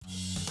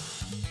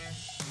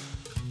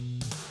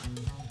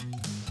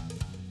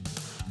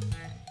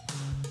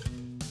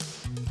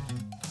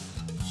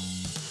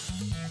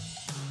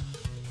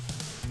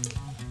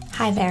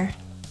Hi there.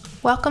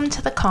 Welcome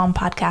to the Calm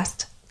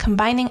Podcast,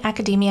 combining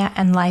academia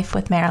and life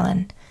with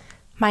Marilyn.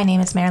 My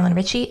name is Marilyn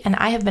Ritchie, and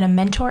I have been a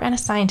mentor and a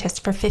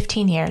scientist for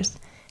 15 years,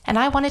 and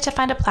I wanted to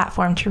find a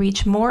platform to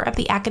reach more of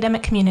the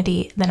academic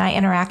community than I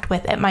interact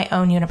with at my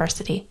own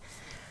university.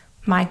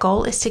 My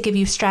goal is to give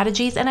you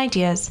strategies and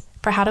ideas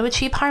for how to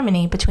achieve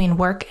harmony between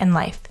work and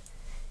life.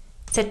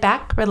 Sit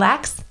back,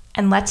 relax,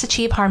 and let's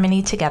achieve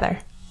harmony together.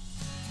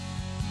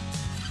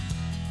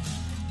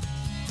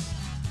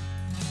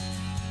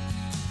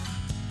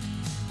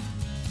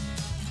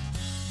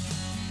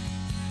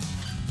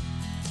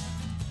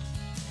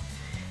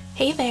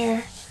 Hey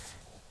there,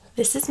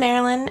 this is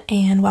Marilyn,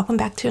 and welcome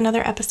back to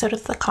another episode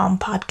of the Calm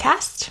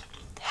Podcast.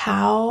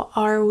 How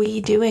are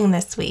we doing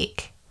this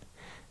week?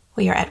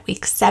 We are at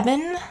week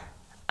 7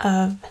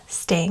 of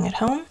staying at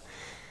home,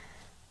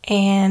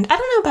 and I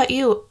don't know about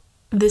you,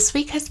 this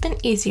week has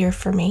been easier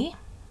for me.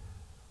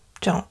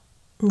 Don't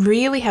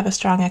really have a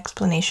strong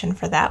explanation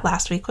for that.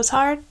 Last week was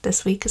hard.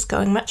 This week is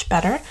going much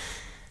better.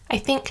 I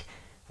think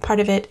part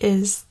of it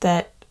is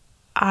that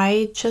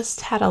I just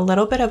had a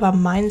little bit of a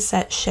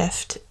mindset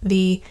shift.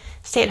 The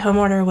stay-at-home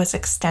order was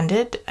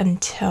extended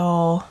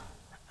until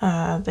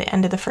the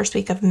end of the first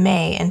week of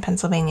May in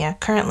Pennsylvania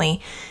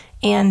currently.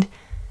 And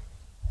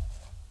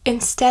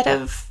instead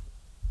of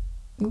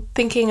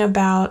thinking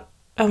about,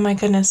 oh my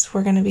goodness,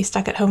 we're going to be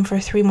stuck at home for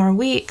 3 more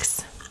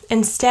weeks,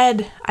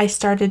 instead I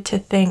started to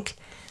think,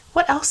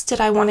 what else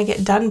did I want to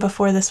get done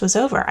before this was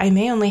over? I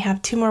may only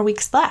have 2 more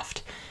weeks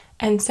left.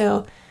 And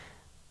so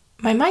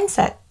my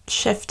mindset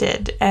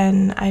shifted,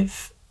 and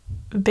I've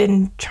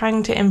been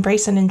trying to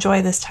embrace and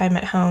enjoy this time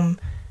at home,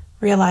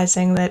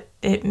 realizing that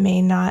it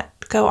may not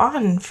go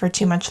on for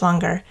too much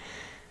longer.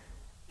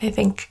 I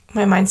think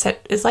my mindset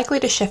is likely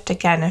to shift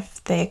again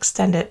if they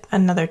extend it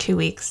another 2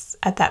 weeks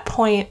at that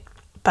point,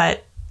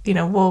 but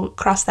we'll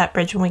cross that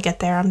bridge when we get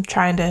there. I'm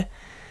trying to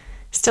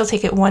still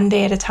take it one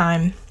day at a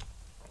time,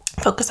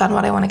 focus on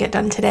what I want to get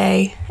done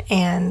today,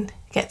 and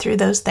get through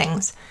those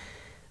things.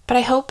 But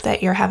I hope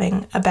that you're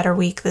having a better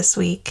week this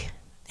week.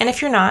 And if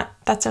you're not,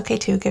 that's okay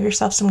too. Give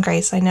yourself some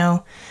grace. I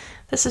know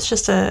this is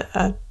just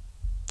a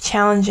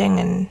challenging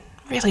and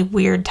really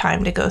weird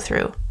time to go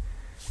through.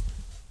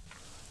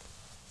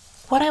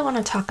 What I want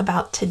to talk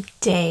about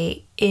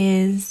today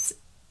is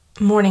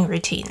morning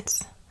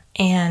routines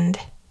and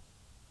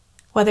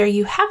whether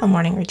you have a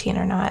morning routine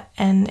or not.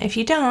 And if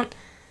you don't,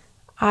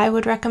 I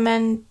would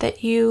recommend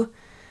that you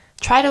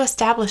try to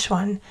establish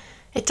one.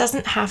 It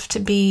doesn't have to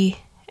be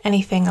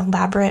anything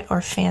elaborate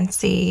or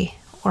fancy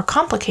or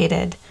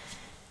complicated.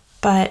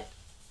 But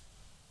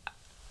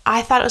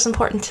I thought it was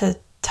important to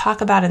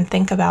talk about and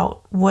think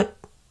about what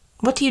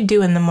do you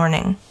do in the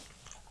morning?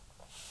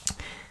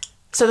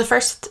 So the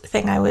first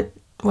thing I would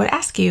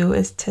ask you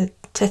is to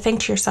think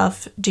to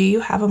yourself, do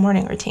you have a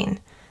morning routine?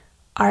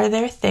 Are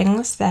there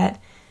things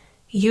that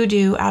you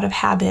do out of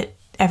habit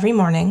every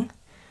morning?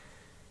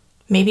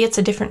 Maybe it's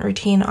a different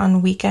routine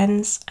on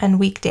weekends and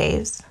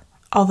weekdays,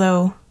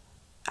 although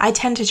I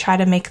tend to try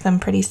to make them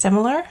pretty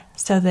similar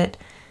so that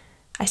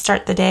I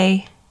start the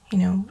day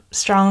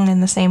strong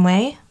in the same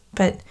way,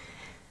 but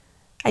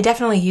I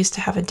definitely used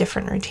to have a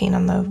different routine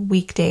on the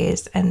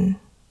weekdays and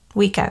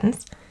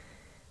weekends.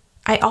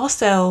 I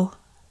also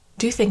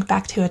do think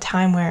back to a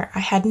time where I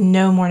had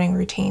no morning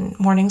routine.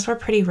 Mornings were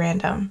pretty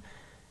random.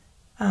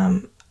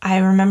 I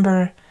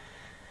remember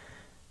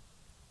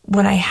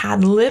when I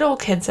had little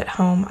kids at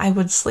home, I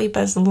would sleep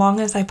as long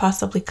as I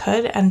possibly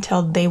could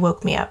until they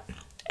woke me up.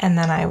 And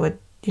then I would,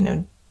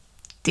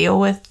 deal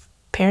with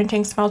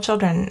parenting small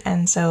children.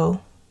 And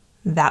so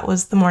that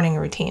was the morning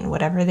routine.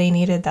 Whatever they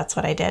needed, that's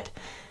what I did.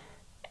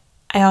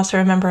 I also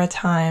remember a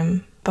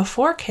time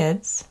before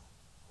kids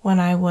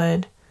when I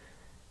would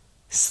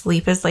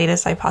sleep as late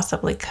as I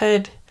possibly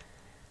could,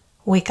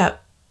 wake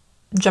up,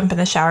 jump in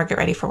the shower, get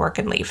ready for work,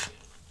 and leave.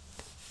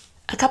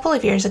 A couple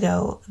of years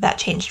ago, that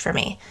changed for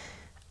me.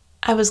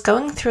 I was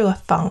going through a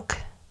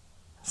funk,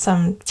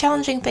 some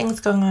challenging things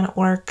going on at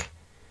work,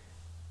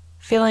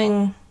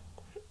 feeling,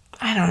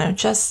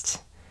 just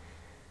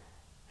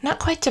not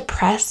quite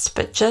depressed,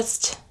 but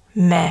just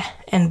meh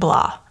and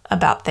blah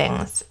about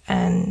things.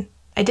 And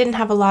I didn't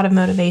have a lot of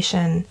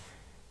motivation,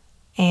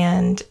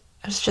 and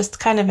I was just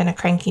kind of in a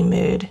cranky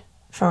mood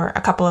for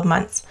a couple of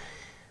months.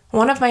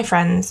 One of my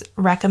friends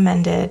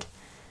recommended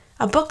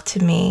a book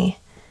to me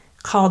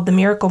called The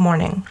Miracle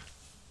Morning.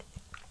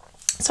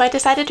 So I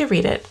decided to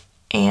read it,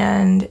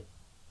 and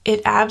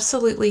it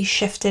absolutely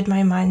shifted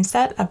my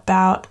mindset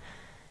about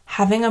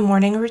having a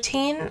morning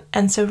routine.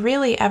 And so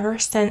really ever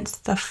since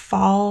the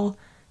fall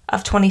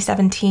of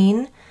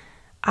 2017,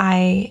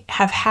 I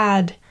have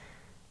had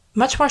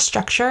much more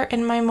structure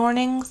in my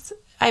mornings.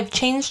 I've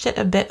changed it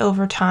a bit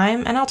over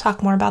time, and I'll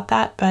talk more about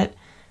that, but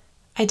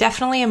I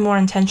definitely am more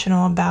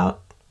intentional about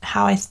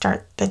how I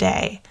start the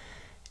day.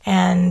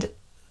 And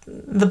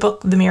the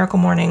book, The Miracle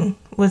Morning,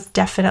 was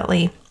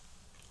definitely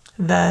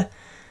the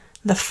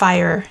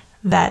fire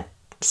that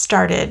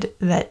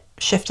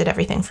shifted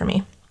everything for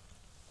me.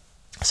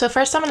 So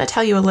first I'm going to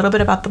tell you a little bit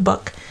about the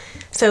book.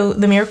 So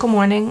The Miracle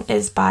Morning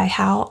is by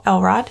Hal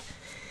Elrod.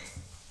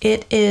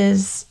 It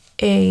is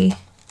a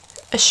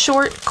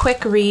short,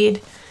 quick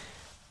read.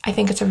 I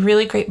think it's a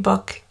really great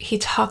book. He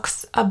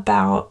talks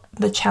about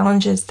the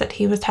challenges that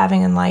he was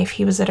having in life.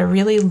 He was at a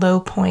really low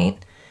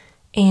point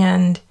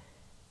and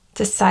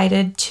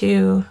decided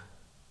to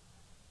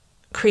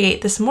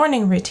create this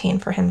morning routine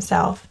for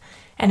himself.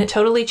 And it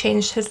totally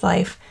changed his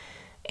life.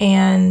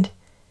 And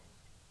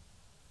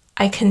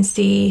I can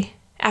see,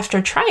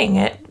 after trying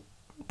it,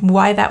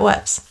 why that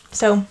was.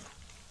 So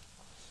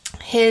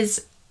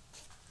his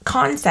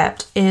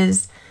concept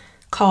is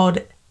called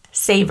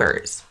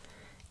SAVERS.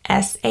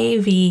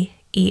 SAVERS.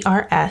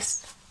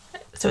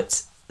 So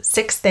it's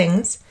 6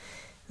 things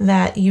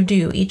that you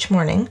do each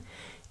morning,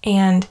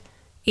 and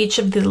each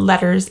of the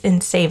letters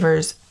in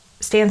SAVERS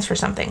stands for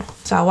something.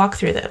 So I'll walk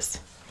through those.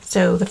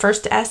 So the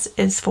first S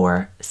is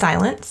for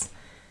silence.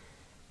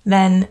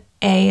 Then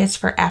A is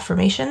for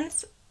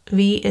affirmations.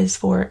 V is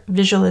for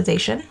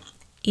visualization.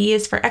 E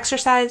is for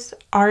exercise.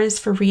 R is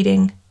for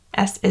reading.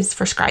 S is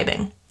for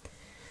scribing.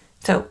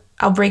 So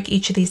I'll break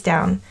each of these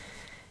down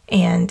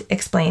and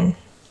explain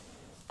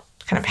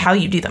kind of how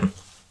you do them.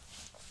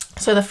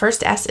 So the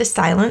first S is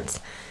silence.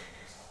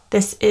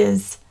 This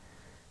is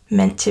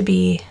meant to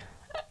be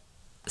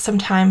some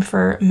time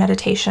for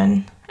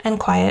meditation and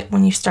quiet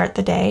when you start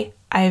the day.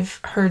 I've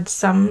heard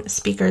some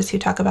speakers who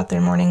talk about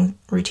their morning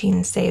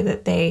routines say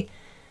that they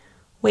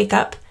wake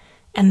up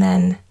and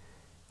then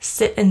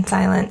sit in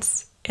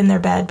silence in their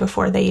bed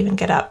before they even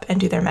get up and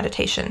do their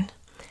meditation.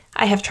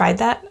 I have tried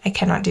that. I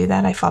cannot do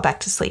that. I fall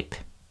back to sleep.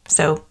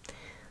 So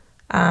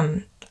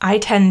I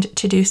tend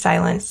to do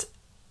silence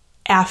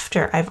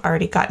after I've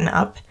already gotten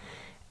up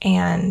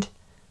and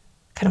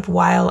kind of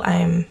while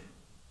I'm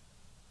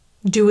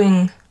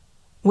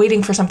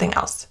waiting for something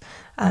else.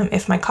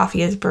 If my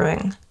coffee is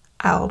brewing,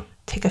 I'll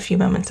take a few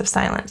moments of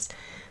silence.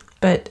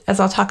 But as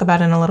I'll talk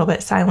about in a little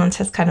bit, silence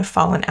has kind of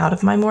fallen out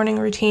of my morning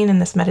routine in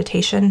this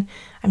meditation.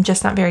 I'm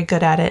just not very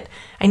good at it.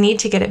 I need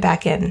to get it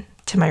back in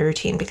to my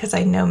routine because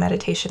I know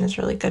meditation is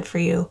really good for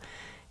you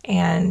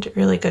and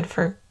really good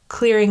for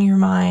clearing your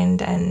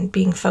mind and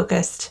being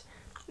focused.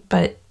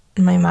 But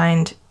my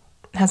mind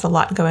has a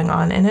lot going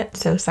on in it,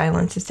 so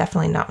silence is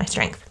definitely not my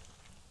strength.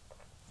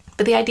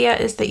 But the idea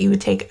is that you would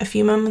take a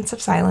few moments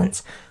of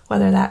silence,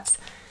 whether that's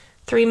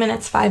 3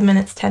 minutes, 5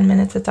 minutes, 10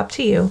 minutes, it's up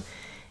to you,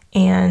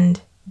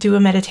 and do a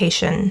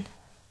meditation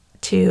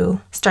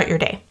to start your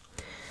day.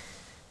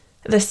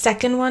 The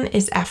second one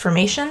is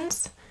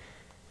affirmations.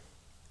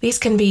 These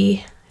can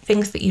be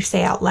things that you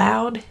say out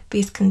loud.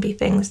 These can be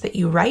things that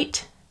you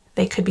write.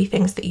 They could be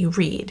things that you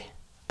read.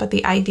 But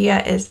the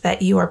idea is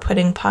that you are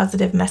putting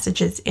positive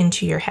messages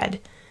into your head.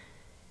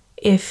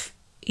 If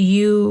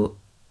you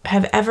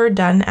have ever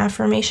done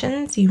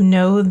affirmations, you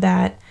know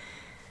that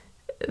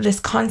this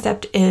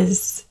concept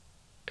is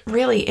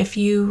really, if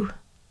you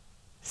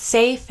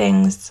say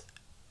things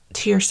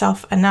to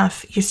yourself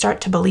enough, you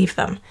start to believe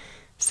them.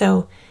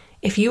 So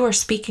if you are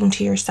speaking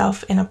to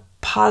yourself in a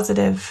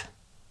positive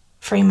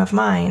frame of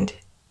mind,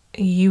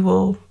 you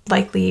will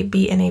likely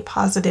be in a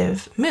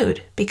positive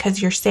mood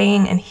because you're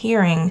saying and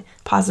hearing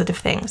positive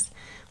things.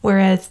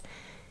 Whereas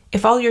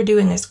if all you're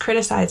doing is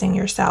criticizing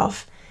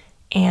yourself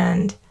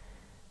and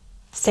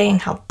saying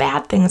how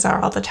bad things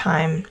are all the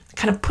time, it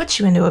kind of puts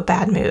you into a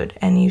bad mood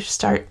and you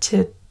start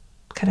to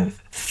kind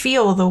of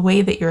feel the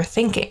way that you're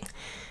thinking.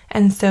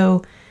 And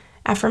so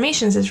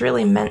affirmations is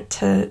really meant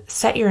to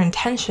set your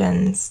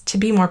intentions to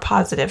be more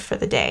positive for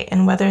the day,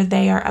 and whether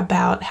they are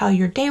about how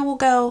your day will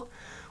go,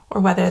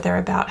 or whether they're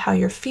about how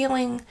you're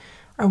feeling,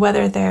 or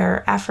whether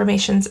they're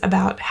affirmations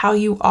about how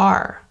you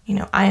are. You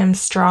know, I am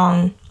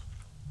strong,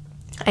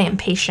 I am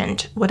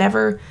patient,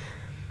 whatever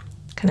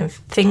kind of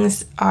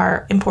things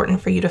are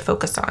important for you to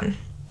focus on.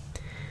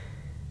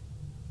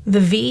 The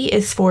V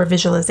is for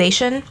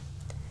visualization.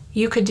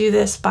 You could do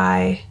this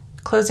by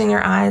closing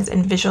your eyes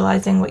and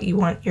visualizing what you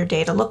want your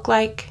day to look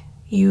like.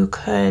 You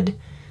could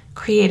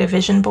create a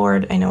vision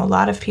board. I know a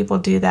lot of people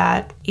do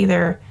that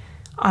either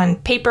on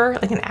paper,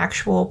 like an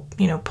actual,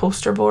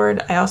 poster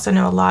board. I also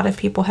know a lot of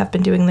people have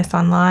been doing this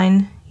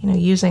online,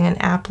 using an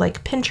app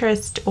like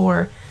Pinterest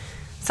or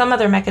some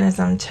other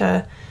mechanism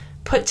to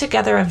put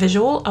together a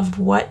visual of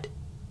what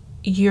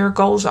your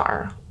goals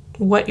are,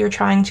 what you're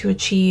trying to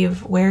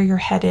achieve, where you're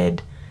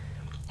headed,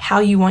 how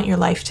you want your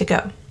life to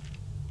go.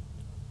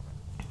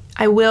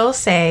 I will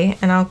say,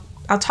 and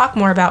I'll talk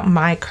more about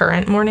my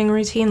current morning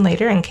routine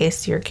later in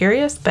case you're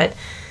curious, but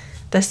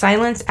the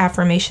silence,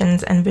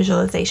 affirmations, and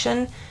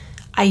visualization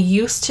I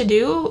used to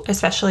do,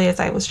 especially as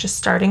I was just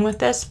starting with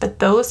this, but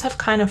those have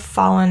kind of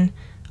fallen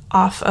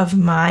off of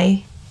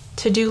my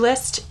to-do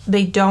list.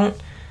 They don't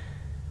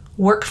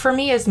work for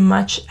me as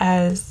much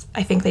as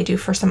I think they do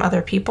for some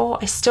other people.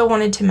 I still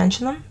wanted to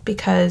mention them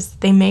because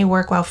they may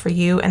work well for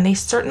you, and they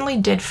certainly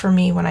did for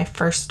me when I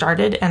first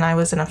started and I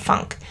was in a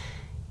funk.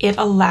 It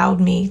allowed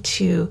me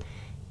to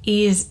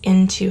ease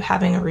into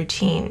having a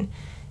routine.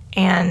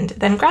 And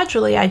then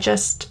gradually I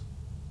just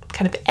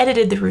kind of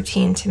edited the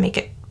routine to make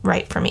it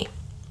right for me.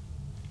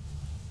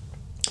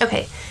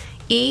 Okay,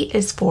 E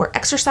is for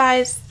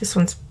exercise. This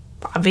one's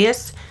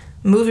obvious.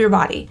 Move your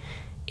body.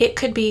 It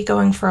could be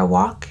going for a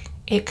walk.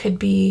 It could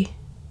be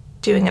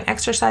doing an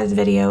exercise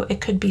video.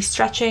 It could be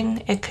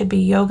stretching. It could be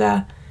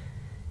yoga.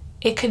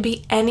 It could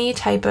be any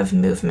type of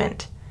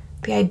movement.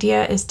 The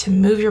idea is to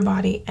move your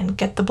body and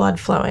get the blood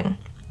flowing.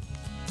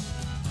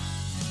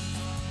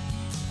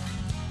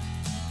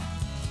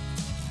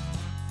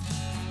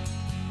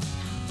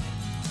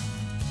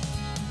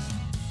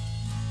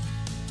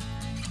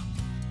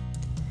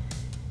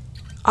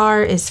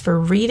 R is for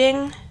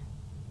reading.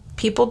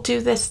 People do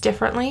this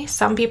differently.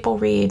 Some people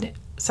read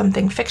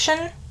something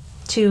fiction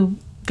to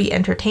be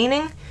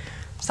entertaining.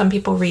 Some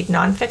people read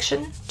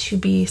nonfiction to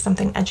be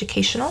something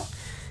educational.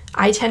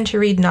 I tend to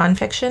read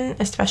nonfiction,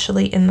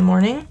 especially in the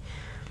morning,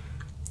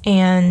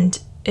 and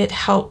it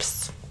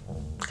helps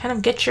kind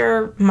of get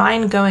your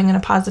mind going in a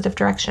positive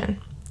direction.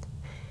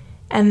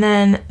 And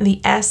then the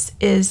S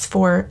is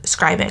for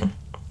scribing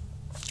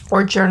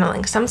or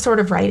journaling, some sort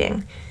of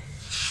writing.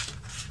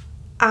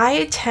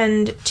 I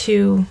tend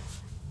to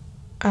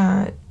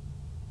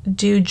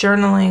do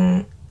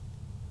journaling,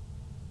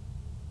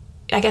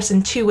 I guess,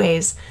 in two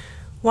ways.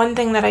 One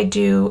thing that I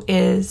do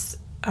is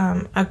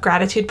a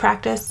gratitude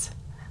practice.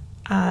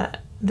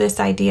 This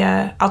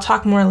idea, I'll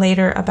talk more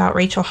later about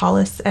Rachel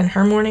Hollis and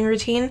her morning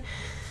routine,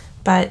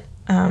 but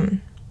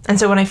and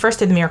so when I first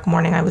did the Miracle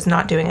Morning, I was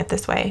not doing it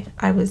this way.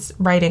 I was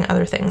writing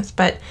other things,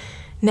 but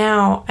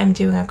now I'm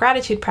doing a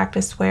gratitude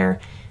practice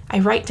where I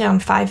write down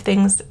 5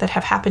 things that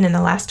have happened in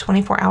the last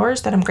 24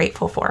 hours that I'm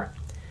grateful for.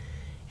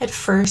 At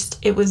first,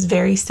 it was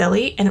very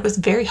silly and it was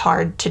very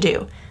hard to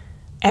do.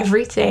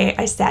 Every day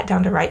I sat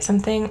down to write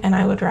something and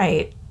I would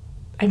write,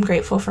 I'm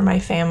grateful for my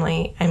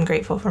family, I'm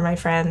grateful for my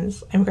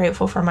friends, I'm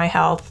grateful for my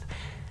health.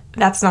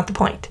 That's not the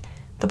point.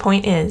 The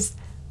point is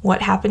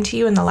what happened to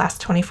you in the last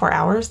 24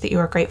 hours that you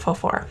are grateful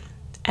for.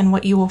 And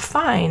what you will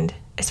find,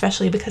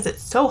 especially because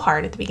it's so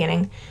hard at the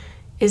beginning,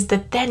 is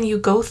that then you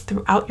go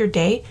throughout your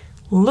day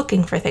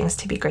looking for things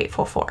to be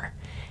grateful for.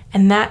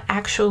 And that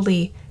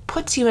actually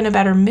puts you in a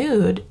better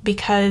mood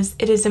because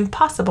it is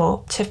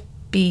impossible to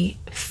be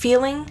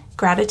feeling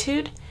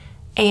gratitude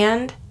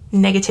and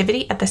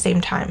negativity at the same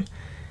time.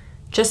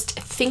 Just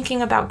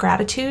thinking about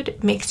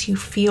gratitude makes you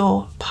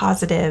feel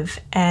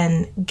positive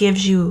and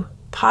gives you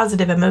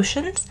positive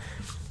emotions.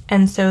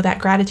 And so that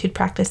gratitude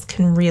practice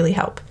can really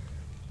help.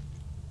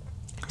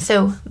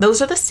 So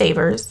those are the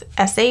savers,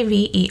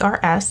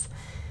 SAVERS.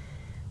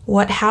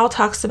 What Hal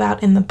talks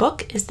about in the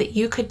book is that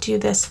you could do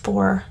this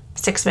for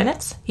 6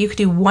 minutes. You could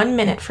do 1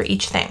 minute for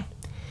each thing.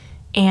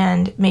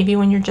 And maybe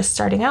when you're just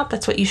starting out,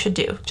 that's what you should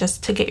do,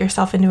 just to get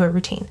yourself into a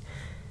routine.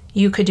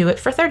 You could do it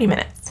for 30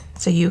 minutes.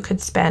 So you could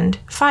spend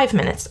 5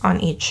 minutes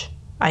on each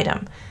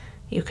item.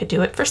 You could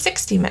do it for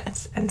 60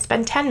 minutes and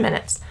spend 10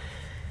 minutes.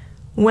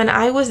 When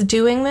I was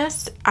doing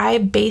this, I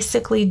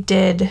basically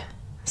did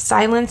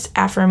silence,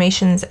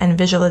 affirmations, and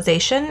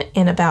visualization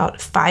in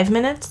about 5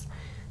 minutes.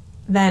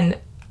 Then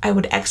I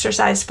would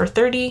exercise for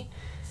 30.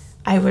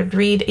 I would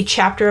read a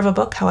chapter of a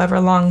book, however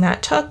long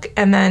that took,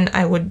 and then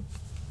I would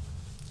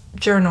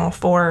journal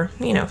for,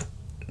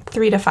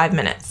 3 to 5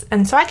 minutes.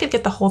 And so I could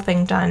get the whole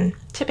thing done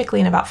typically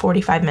in about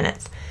 45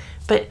 minutes.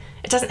 But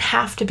it doesn't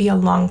have to be a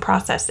long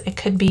process. It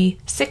could be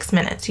 6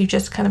 minutes. You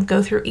just kind of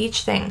go through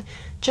each thing,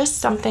 just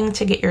something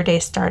to get your day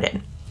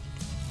started.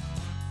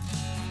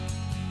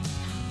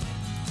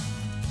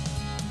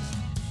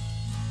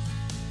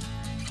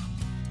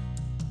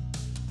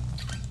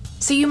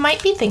 So you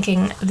might be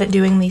thinking that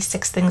doing these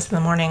 6 things in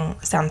the morning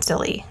sounds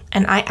silly.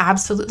 And I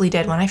absolutely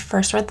did. When I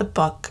first read the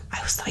book,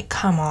 I was like,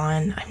 come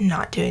on, I'm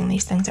not doing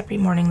these things every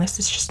morning. This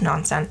is just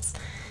nonsense.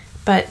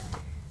 But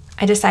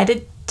I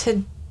decided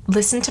to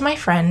listen to my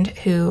friend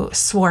who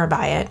swore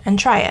by it and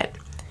try it.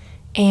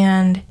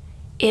 And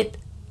it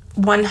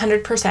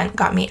 100%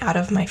 got me out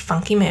of my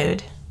funky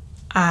mood.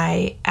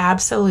 I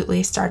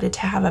absolutely started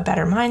to have a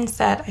better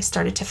mindset. I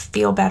started to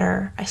feel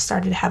better. I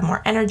started to have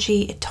more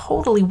energy. It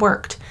totally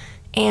worked.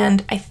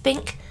 And I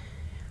think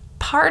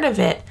part of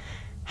it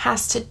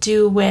has to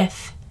do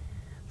with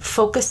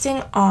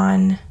focusing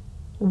on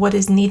what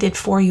is needed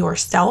for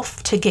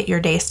yourself to get your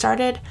day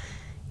started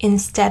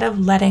instead of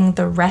letting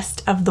the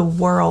rest of the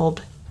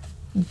world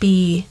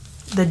be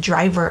the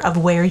driver of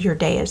where your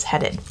day is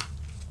headed.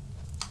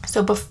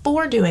 So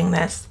before doing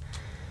this,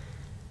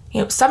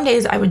 some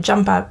days I would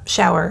jump up,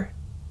 shower,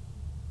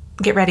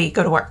 get ready,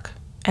 go to work.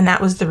 And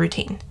that was the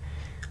routine.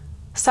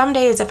 Some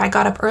days, if I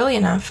got up early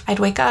enough, I'd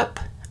wake up,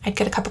 I'd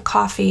get a cup of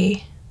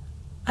coffee,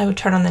 I would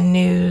turn on the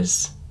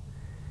news.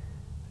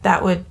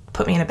 That would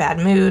put me in a bad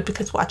mood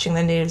because watching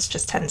the news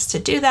just tends to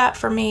do that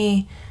for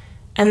me.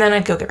 And then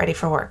I'd go get ready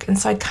for work. And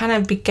so I'd kind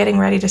of be getting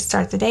ready to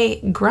start the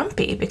day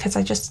grumpy because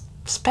I just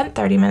spent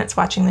 30 minutes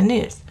watching the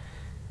news.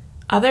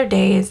 Other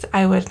days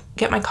I would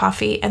get my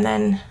coffee and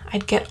then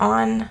I'd get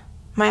on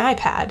my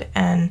iPad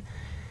and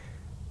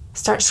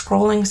start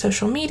scrolling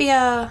social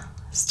media,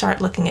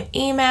 start looking at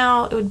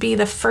email. It would be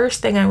the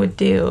first thing I would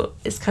do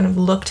is kind of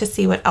look to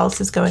see what else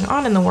is going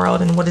on in the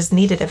world and what is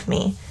needed of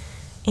me.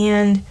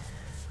 And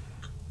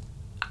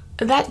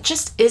that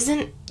just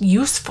isn't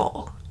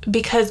useful.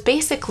 because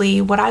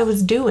basically what I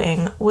was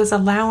doing was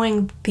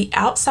allowing the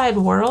outside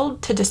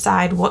world to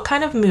decide what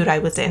kind of mood I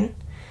was in.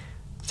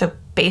 So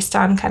based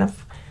on kind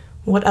of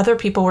what other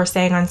people were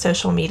saying on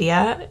social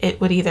media, it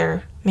would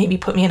either maybe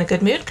put me in a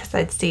good mood because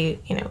I'd see,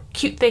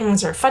 cute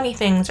things or funny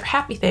things or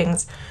happy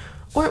things,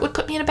 or it would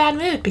put me in a bad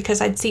mood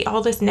because I'd see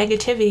all this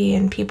negativity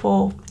and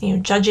people,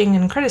 judging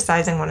and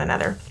criticizing one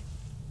another.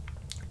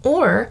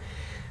 Or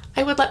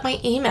I would let my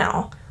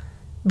email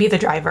be the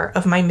driver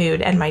of my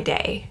mood and my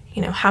day.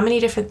 How many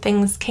different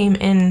things came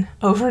in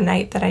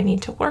overnight that I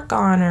need to work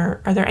on,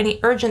 or are there any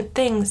urgent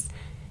things?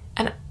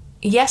 And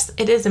yes,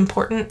 it is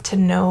important to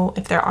know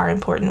if there are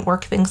important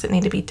work things that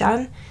need to be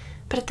done,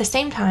 but at the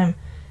same time,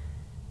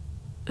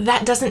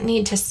 that doesn't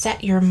need to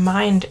set your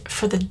mind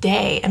for the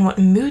day and what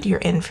mood you're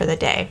in for the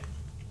day.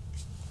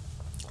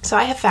 So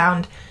I have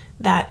found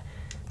that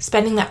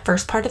spending that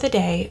first part of the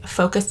day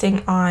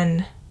focusing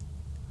on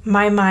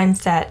my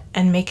mindset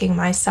and making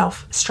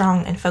myself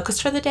strong and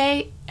focused for the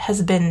day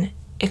has been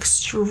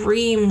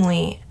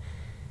extremely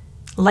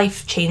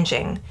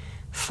life-changing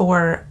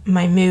for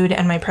my mood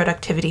and my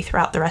productivity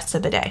throughout the rest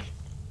of the day.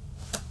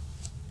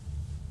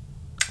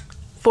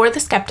 For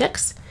the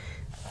skeptics,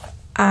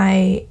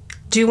 I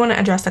do want to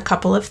address a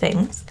couple of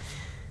things.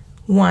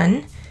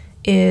 One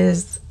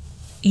is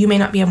you may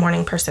not be a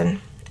morning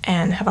person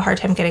and have a hard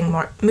time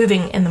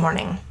moving in the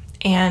morning.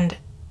 And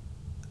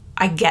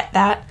I get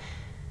that.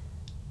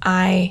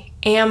 I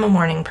am a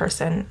morning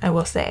person, I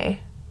will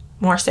say,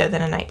 more so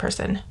than a night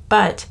person.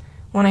 But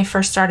when I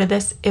first started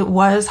this, it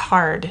was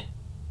hard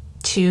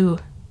to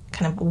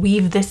kind of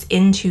weave this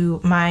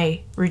into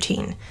my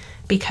routine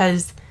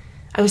because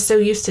I was so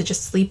used to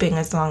just sleeping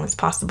as long as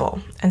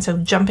possible. And so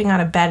jumping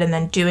out of bed and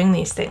then doing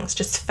these things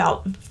just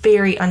felt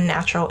very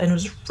unnatural and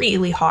was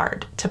really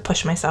hard to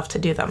push myself to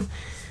do them.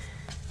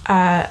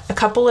 A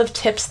couple of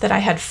tips that I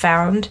had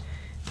found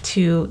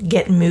to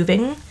get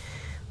moving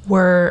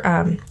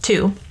were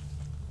two.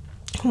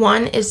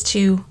 One is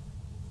to,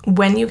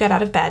 when you get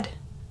out of bed,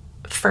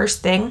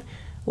 first thing,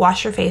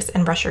 wash your face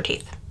and brush your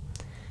teeth.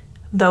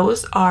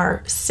 Those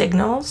are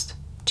signals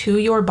to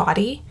your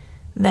body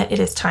that it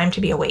is time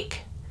to be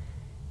awake.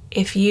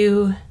 If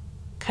you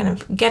kind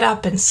of get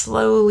up and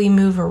slowly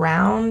move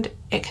around,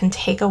 it can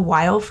take a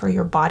while for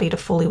your body to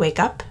fully wake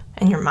up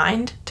and your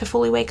mind to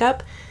fully wake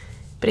up.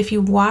 But if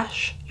you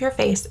wash your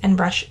face and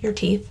brush your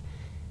teeth,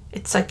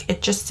 it's like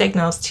it just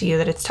signals to you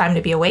that it's time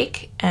to be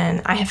awake.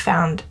 And I have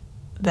found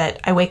that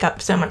I wake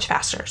up so much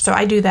faster. So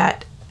I do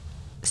that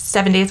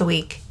 7 days a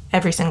week,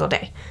 every single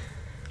day.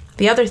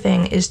 The other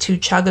thing is to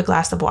chug a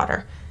glass of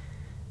water.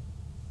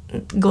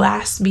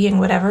 Glass being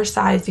whatever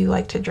size you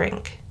like to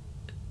drink.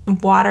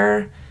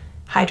 Water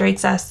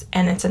hydrates us,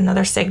 and it's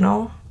another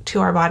signal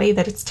to our body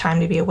that it's time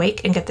to be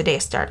awake and get the day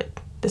started.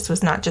 This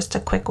was not just a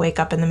quick wake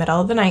up in the middle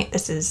of the night.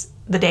 This is,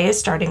 the day is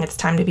starting, it's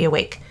time to be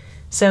awake.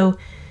 So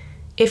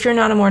if you're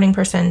not a morning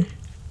person,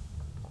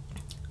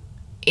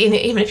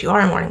 even if you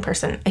are a morning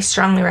person, I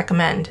strongly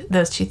recommend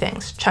those two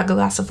things. Chug a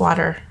glass of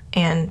water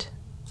and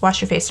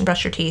wash your face and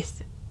brush your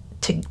teeth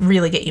to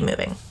really get you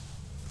moving.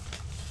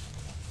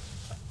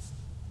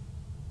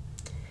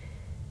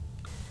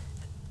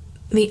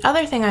 The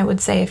other thing I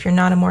would say if you're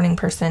not a morning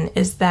person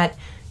is that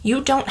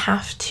you don't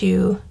have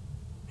to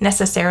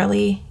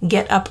necessarily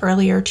get up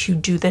earlier to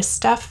do this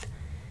stuff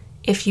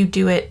if you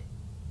do it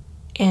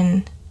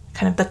in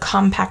kind of the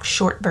compact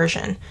short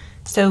version.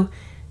 So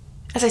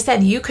as I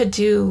said, you could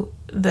do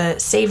the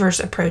Savers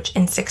approach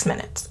in 6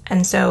 minutes.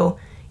 And so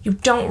you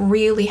don't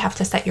really have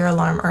to set your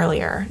alarm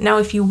earlier. Now,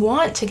 if you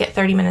want to get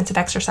 30 minutes of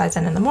exercise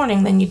in the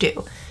morning, then you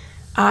do.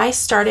 I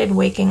started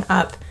waking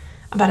up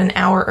about an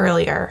hour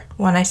earlier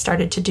when I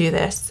started to do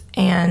this.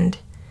 And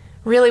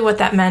really what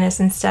that meant is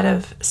instead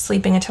of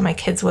sleeping until my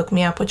kids woke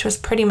me up, which was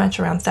pretty much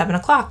around 7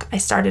 o'clock, I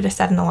started to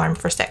set an alarm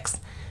for 6.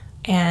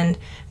 And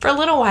for a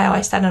little while,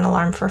 I set an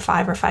alarm for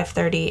 5 or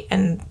 5:30,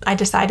 and I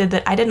decided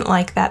that I didn't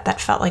like that.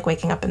 That felt like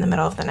waking up in the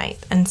middle of the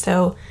night. And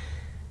so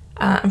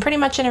I'm pretty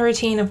much in a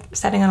routine of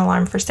setting an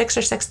alarm for 6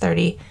 or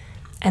 6:30,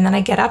 and then I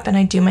get up and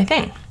I do my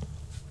thing.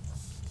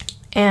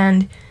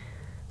 And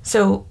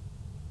so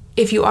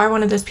if you are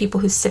one of those people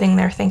who's sitting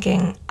there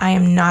thinking, I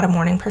am not a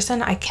morning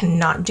person, I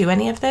cannot do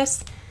any of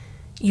this,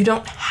 you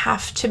don't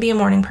have to be a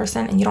morning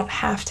person and you don't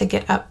have to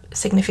get up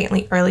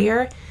significantly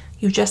earlier.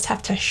 You just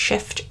have to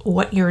shift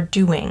what you're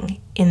doing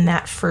in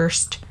that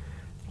first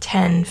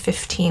 10,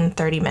 15,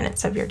 30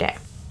 minutes of your day.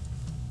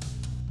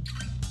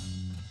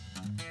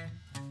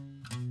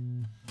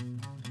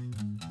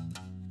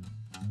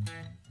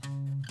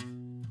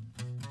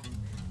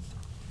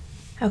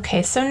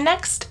 Okay, so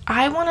next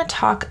I want to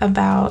talk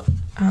about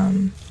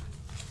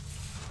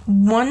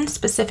one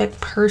specific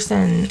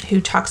person who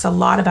talks a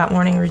lot about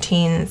morning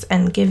routines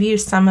and give you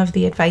some of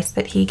the advice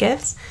that he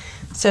gives.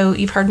 So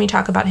you've heard me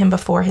talk about him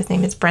before. His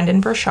name is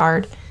Brendon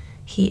Burchard.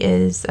 He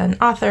is an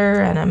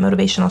author and a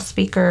motivational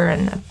speaker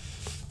and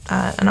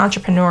an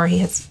entrepreneur. He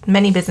has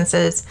many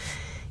businesses.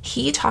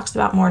 He talks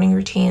about morning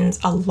routines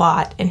a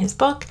lot in his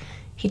book.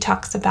 He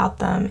talks about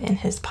them in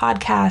his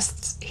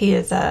podcasts. He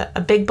is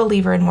a big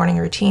believer in morning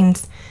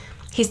routines.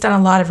 He's done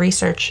a lot of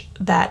research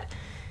that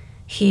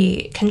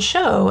he can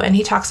show, and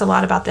he talks a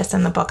lot about this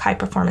in the book High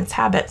Performance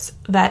Habits,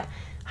 that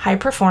high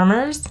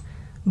performers,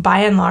 by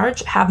and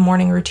large, have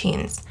morning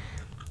routines.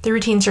 The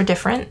routines are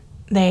different.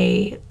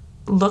 They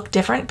look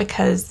different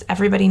because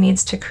everybody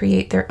needs to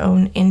create their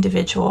own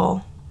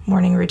individual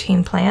morning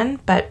routine plan,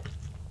 but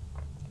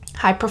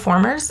high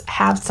performers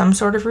have some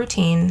sort of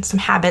routine, some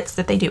habits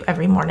that they do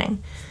every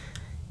morning.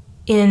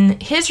 In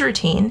his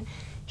routine,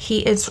 he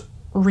is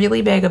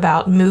really big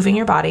about moving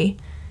your body,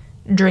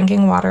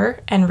 drinking water,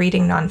 and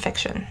reading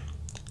nonfiction.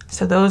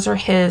 So those are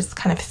his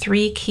kind of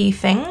 3 key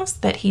things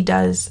that he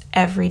does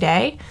every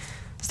day,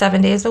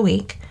 7 days a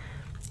week.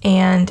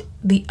 And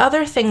the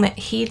other thing that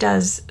he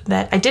does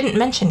that I didn't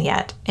mention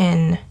yet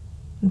in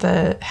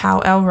the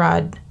Hal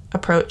Elrod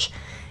approach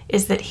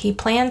is that he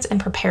plans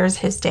and prepares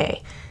his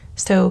day.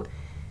 So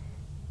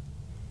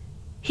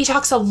he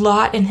talks a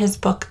lot in his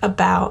book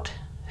about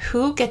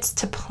who gets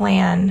to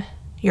plan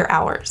your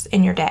hours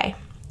in your day.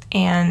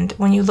 And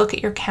when you look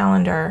at your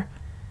calendar,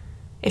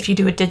 if you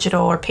do a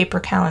digital or paper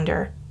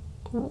calendar,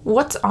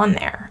 what's on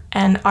there?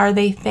 And are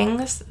they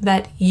things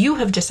that you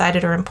have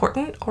decided are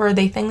important, or are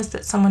they things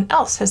that someone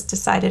else has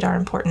decided are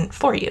important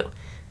for you?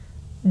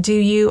 Do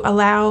you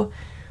allow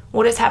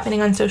what is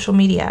happening on social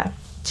media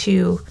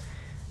to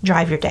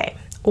drive your day,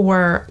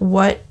 or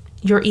what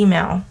your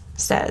email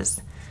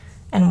says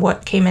and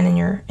what came in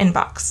your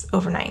inbox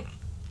overnight?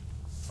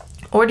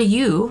 Or do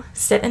you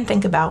sit and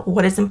think about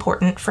what is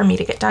important for me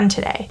to get done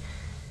today?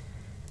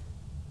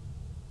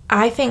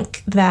 I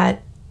think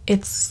that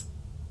it's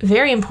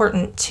very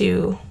important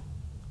to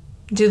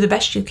do the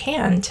best you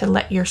can to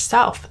let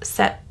yourself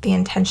set the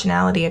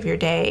intentionality of your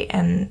day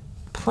and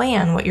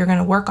plan what you're going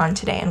to work on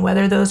today, and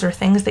whether those are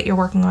things that you're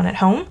working on at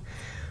home,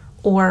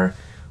 or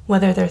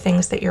whether they're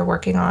things that you're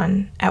working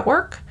on at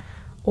work,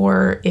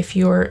 or if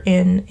you're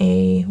in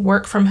a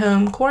work from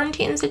home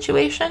quarantine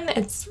situation,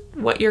 it's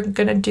what you're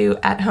going to do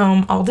at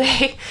home all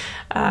day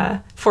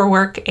for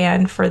work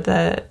and for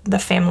the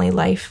family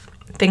life,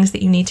 things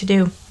that you need to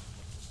do.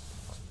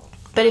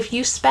 But if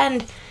you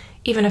spend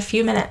even a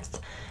few minutes,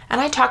 and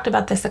I talked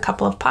about this a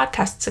couple of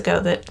podcasts ago,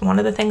 that one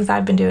of the things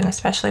I've been doing,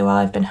 especially while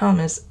I've been home,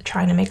 is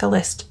trying to make a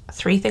list.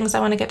 3 things I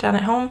want to get done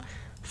at home,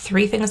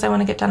 3 things I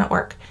want to get done at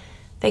work.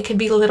 They could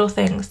be little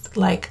things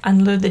like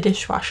unload the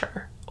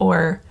dishwasher,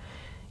 or,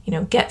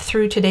 get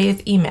through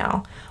today's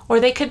email. Or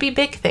they could be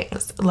big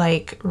things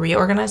like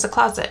reorganize a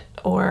closet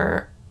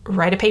or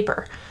write a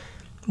paper.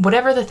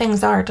 Whatever the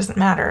things are, it doesn't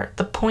matter.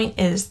 The point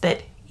is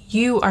that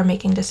you are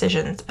making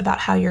decisions about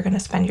how you're going to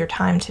spend your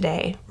time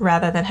today,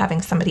 rather than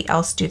having somebody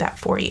else do that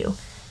for you.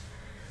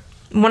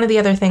 One of the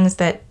other things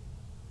that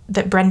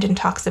Brendan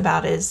talks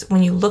about is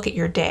when you look at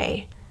your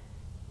day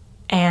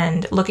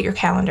and look at your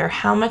calendar,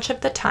 how much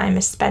of the time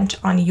is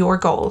spent on your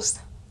goals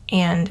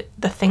and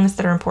the things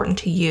that are important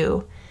to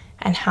you,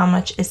 and how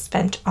much is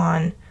spent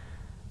on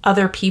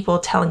other people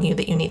telling you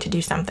that you need to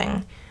do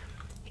something.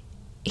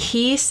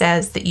 He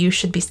says that you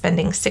should be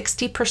spending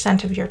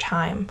 60% of your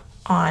time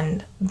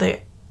on the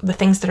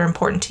things that are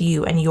important to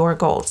you and your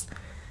goals.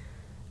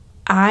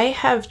 I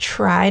have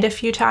tried a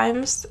few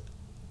times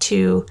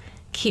to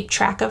keep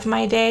track of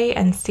my day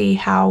and see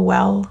how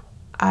well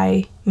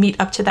I meet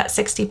up to that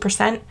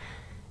 60%,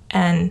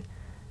 and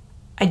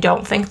I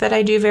don't think that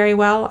I do very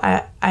well.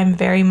 I'm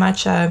very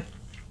much a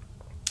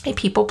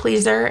people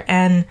pleaser,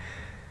 and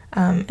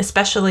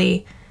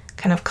especially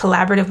kind of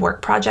collaborative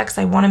work projects,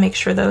 I want to make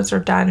sure those are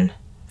done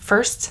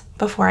first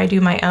before I do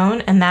my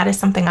own, and that is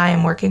something I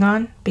am working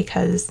on,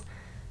 because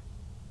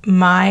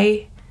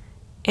my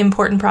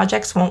important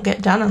projects won't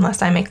get done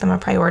unless I make them a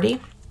priority.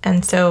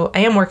 And so I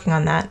am working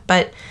on that,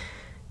 but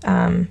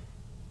I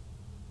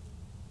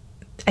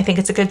think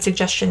it's a good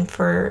suggestion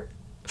for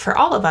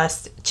all of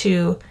us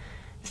to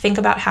think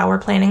about how we're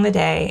planning the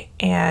day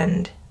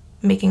and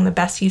making the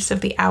best use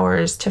of the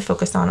hours to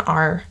focus on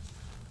our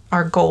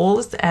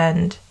goals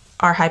and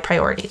our high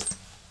priorities.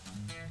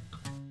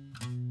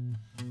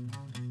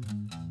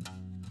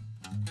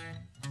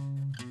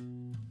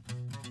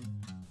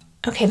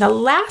 Okay, the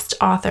last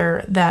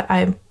author that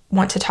I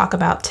want to talk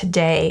about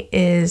today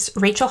is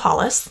Rachel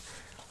Hollis.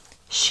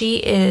 She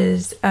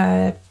is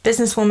a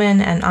businesswoman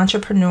and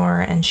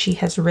entrepreneur, and she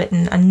has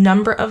written a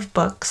number of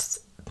books.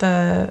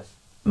 The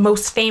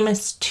most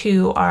famous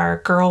 2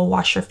 are Girl,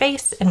 Wash Your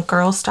Face and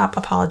Girl, Stop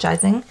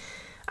Apologizing.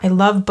 I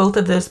love both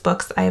of those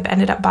books. I have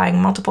ended up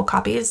buying multiple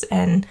copies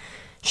and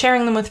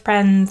sharing them with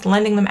friends,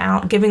 lending them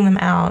out, giving them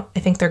out. I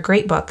think they're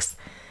great books.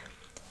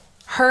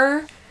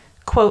 Her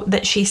quote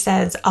that she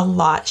says a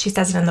lot, she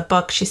says it in the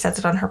book, she says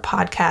it on her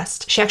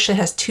podcast. She actually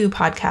has 2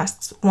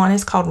 podcasts. One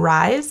is called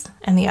Rise,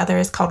 and the other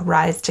is called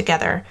Rise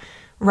Together.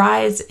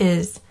 Rise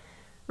is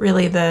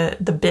really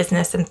the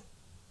business and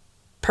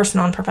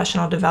personal and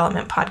professional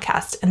development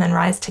podcast, and then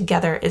Rise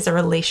Together is a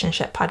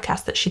relationship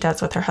podcast that she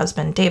does with her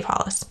husband, Dave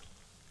Hollis.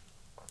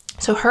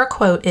 So her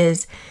quote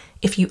is,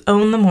 "If you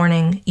own the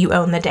morning, you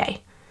own the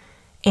day."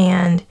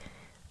 And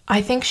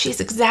I think she's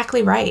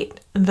exactly right.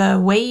 The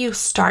way you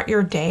start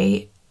your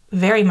day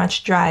very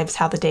much drives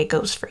how the day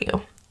goes for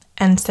you.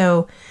 And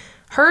so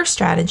her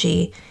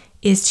strategy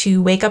is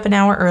to wake up an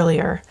hour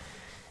earlier,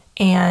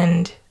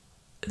 and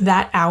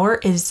that hour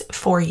is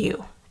for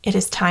you. It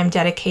is time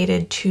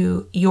dedicated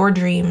to your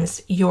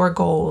dreams, your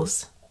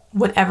goals,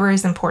 whatever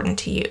is important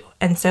to you.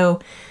 And so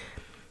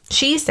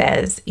she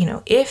says,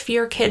 if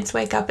your kids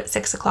wake up at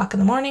 6 o'clock in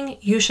the morning,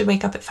 you should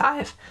wake up at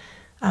 5.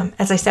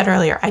 As I said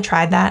earlier, I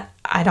tried that.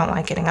 I don't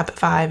like getting up at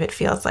 5. It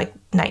feels like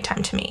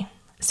nighttime to me.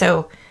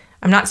 So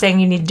I'm not saying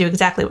you need to do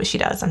exactly what she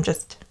does. I'm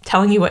just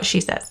telling you what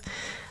she says.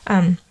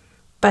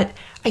 But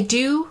I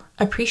do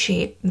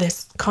appreciate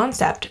this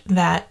concept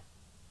that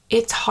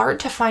it's hard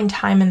to find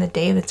time in the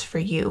day that's for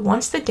you.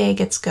 Once the day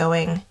gets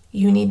going,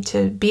 you need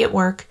to be at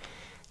work,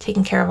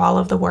 taking care of all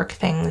of the work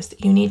things.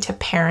 You need to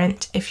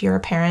parent if you're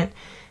a parent,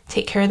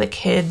 take care of the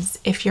kids.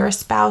 If you're a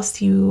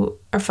spouse, you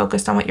are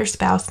focused on what your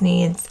spouse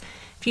needs.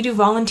 If you do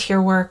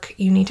volunteer work,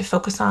 you need to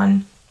focus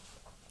on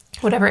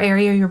whatever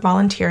area you're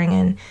volunteering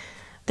in.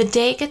 The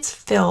day gets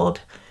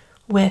filled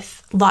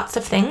with lots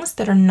of things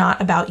that are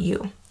not about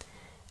you.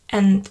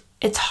 And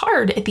it's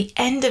hard at the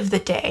end of the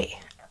day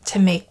to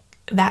make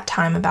that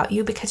time about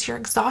you because you're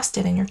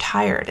exhausted and you're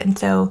tired. And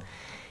so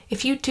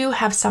if you do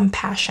have some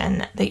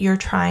passion that you're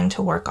trying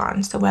to work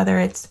on, so whether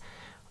it's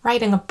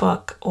writing a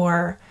book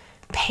or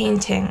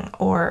painting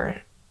or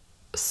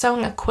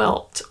sewing a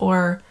quilt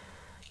or,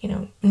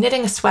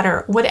 knitting a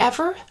sweater,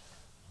 whatever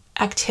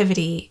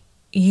activity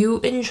you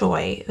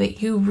enjoy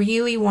that you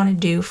really want to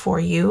do for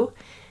you,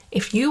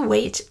 if you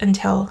wait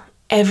until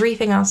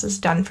everything else is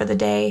done for the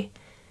day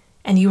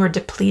and you are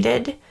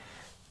depleted,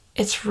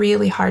 it's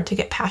really hard to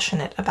get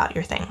passionate about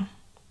your thing.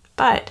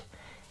 But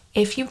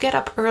if you get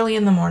up early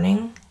in the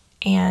morning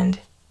and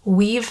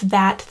weave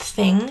that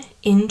thing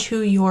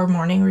into your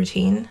morning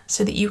routine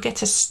so that you get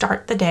to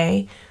start the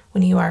day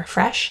when you are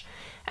fresh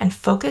and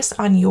focus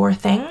on your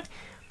thing,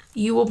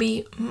 you will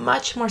be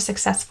much more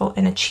successful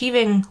in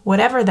achieving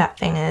whatever that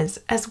thing is,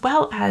 as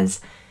well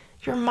as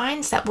your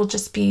mindset will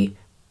just be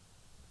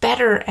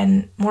better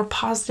and more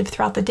positive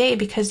throughout the day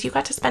because you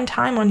got to spend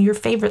time on your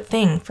favorite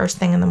thing first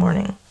thing in the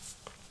morning.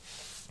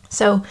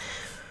 So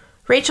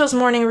Rachel's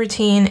morning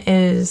routine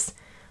is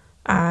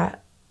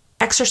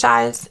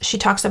exercise. She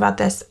talks about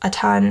this a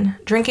ton,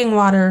 drinking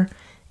water,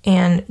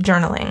 and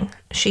journaling.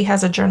 She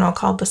has a journal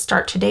called the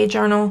Start Today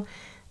Journal.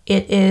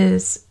 It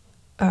is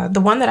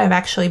the one that I've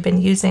actually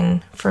been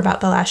using for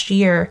about the last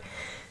year.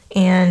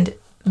 And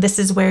this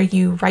is where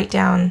you write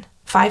down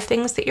 5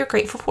 things that you're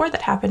grateful for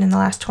that happened in the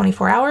last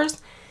 24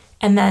 hours,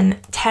 and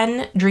then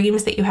 10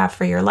 dreams that you have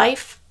for your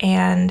life,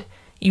 and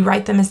you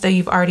write them as though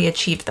you've already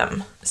achieved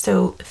them.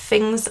 So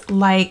things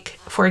like,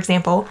 for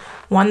example,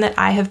 one that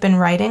I have been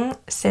writing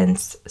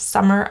since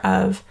summer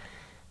of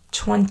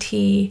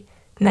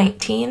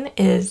 2019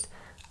 is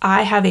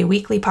I have a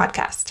weekly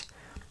podcast.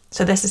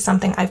 So this is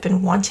something I've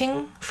been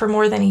wanting for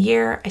more than a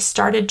year. I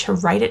started to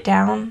write it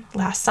down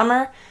last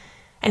summer,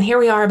 and here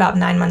we are about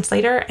 9 months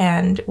later,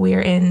 and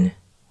we're in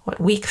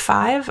week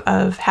 5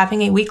 of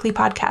having a weekly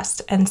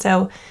podcast. And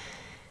so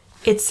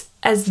it's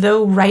as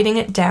though writing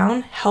it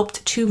down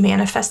helped to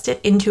manifest it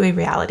into a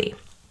reality.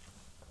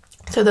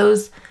 So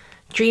those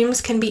dreams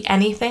can be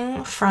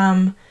anything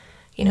from,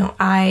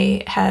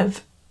 I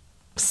have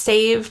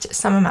saved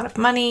some amount of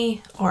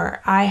money, or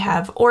I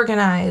have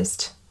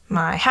organized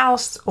my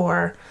house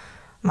or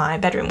my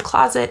bedroom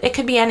closet. It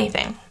could be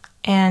anything.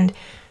 And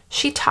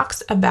she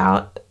talks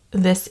about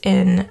this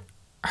in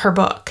her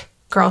book,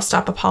 Girl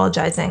Stop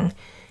Apologizing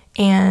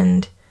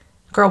and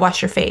Girl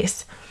Wash Your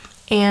Face.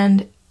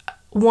 And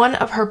one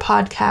of her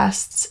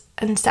podcasts,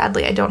 and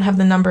sadly I don't have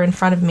the number in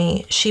front of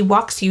me, she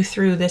walks you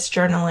through this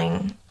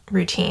journaling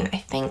routine. I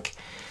think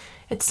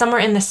it's somewhere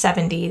in the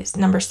 70s,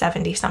 number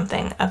 70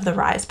 something of the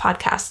Rise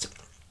podcast.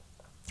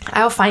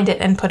 I'll find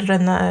it and put it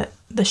in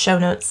the show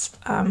notes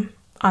on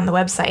the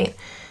website.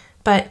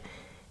 But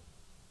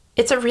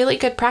it's a really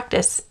good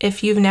practice.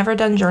 If you've never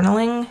done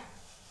journaling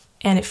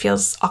and it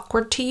feels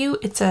awkward to you,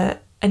 it's an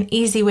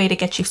easy way to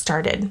get you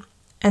started.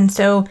 And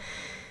so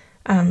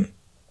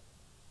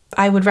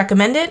I would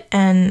recommend it,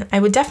 and I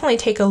would definitely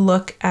take a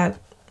look at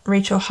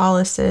Rachel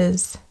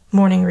Hollis's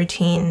morning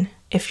routine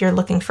if you're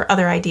looking for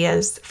other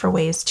ideas for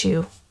ways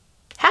to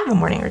have a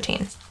morning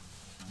routine.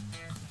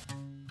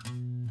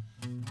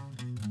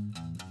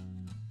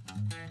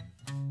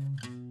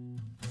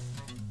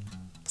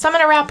 So I'm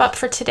going to wrap up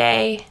for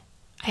today.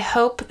 I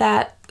hope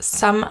that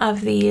some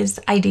of these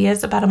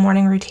ideas about a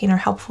morning routine are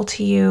helpful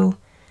to you.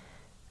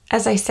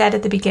 As I said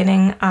at the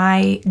beginning,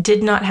 I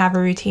did not have a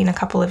routine a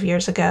couple of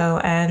years ago,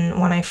 and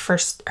when I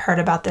first heard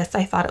about this,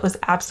 I thought it was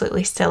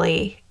absolutely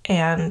silly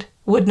and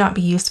would not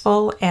be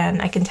useful.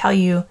 And I can tell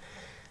you,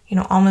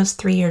 almost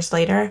 3 years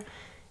later,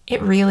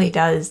 it really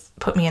does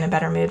put me in a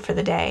better mood for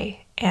the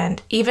day. And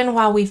even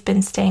while we've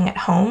been staying at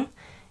home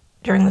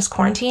during this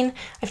quarantine,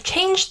 I've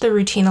changed the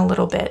routine a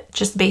little bit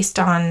just based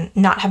on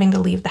not having to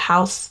leave the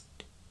house,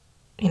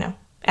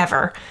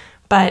 ever.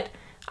 But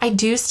I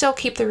do still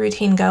keep the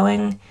routine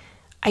going.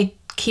 I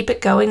keep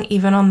it going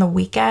even on the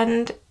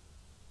weekend.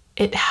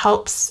 It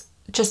helps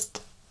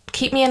just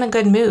keep me in a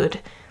good mood.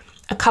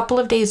 A couple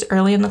of days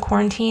early in the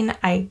quarantine,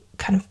 I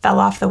kind of fell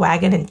off the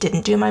wagon and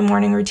didn't do my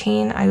morning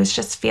routine. I was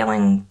just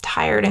feeling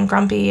tired and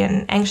grumpy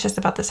and anxious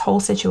about this whole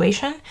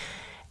situation.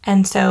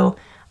 And so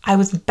I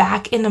was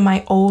back into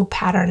my old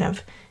pattern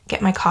of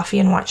get my coffee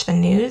and watch the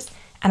news.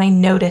 And I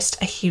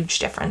noticed a huge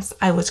difference.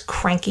 I was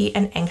cranky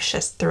and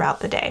anxious throughout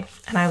the day.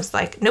 And I was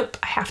like, nope,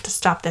 I have to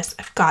stop this.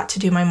 I've got to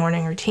do my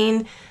morning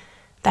routine.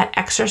 That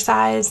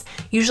exercise,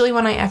 usually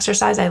when I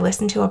exercise, I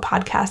listen to a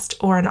podcast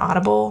or an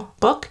Audible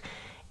book.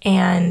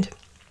 And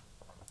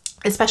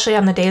especially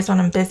on the days when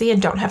I'm busy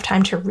and don't have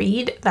time to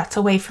read, that's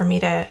a way for me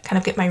to kind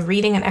of get my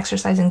reading and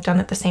exercising done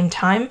at the same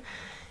time.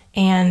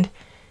 And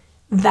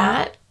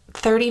that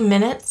 30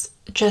 minutes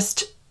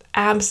just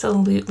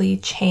absolutely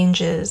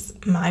changes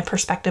my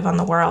perspective on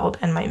the world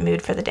and my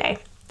mood for the day.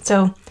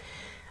 So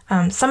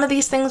some of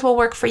these things will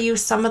work for you.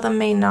 Some of them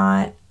may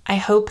not. I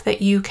hope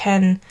that you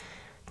can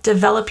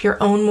develop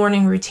your own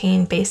morning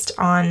routine based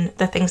on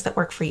the things that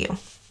work for you.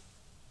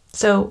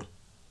 So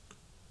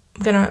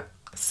I'm going to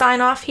sign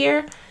off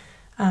here.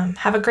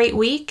 Have a great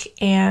week,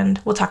 and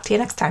we'll talk to you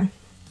next time.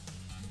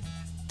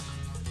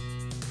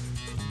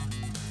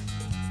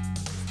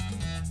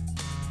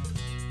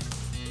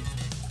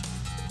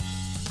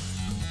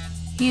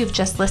 You've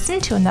just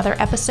listened to another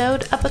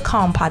episode of the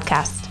Calm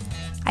Podcast.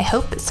 I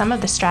hope that some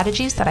of the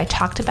strategies that I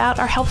talked about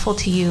are helpful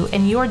to you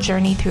in your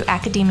journey through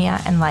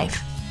academia and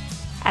life.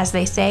 As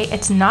they say,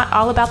 it's not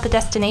all about the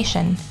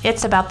destination,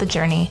 it's about the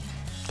journey.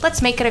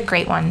 Let's make it a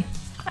great one.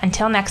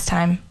 Until next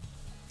time.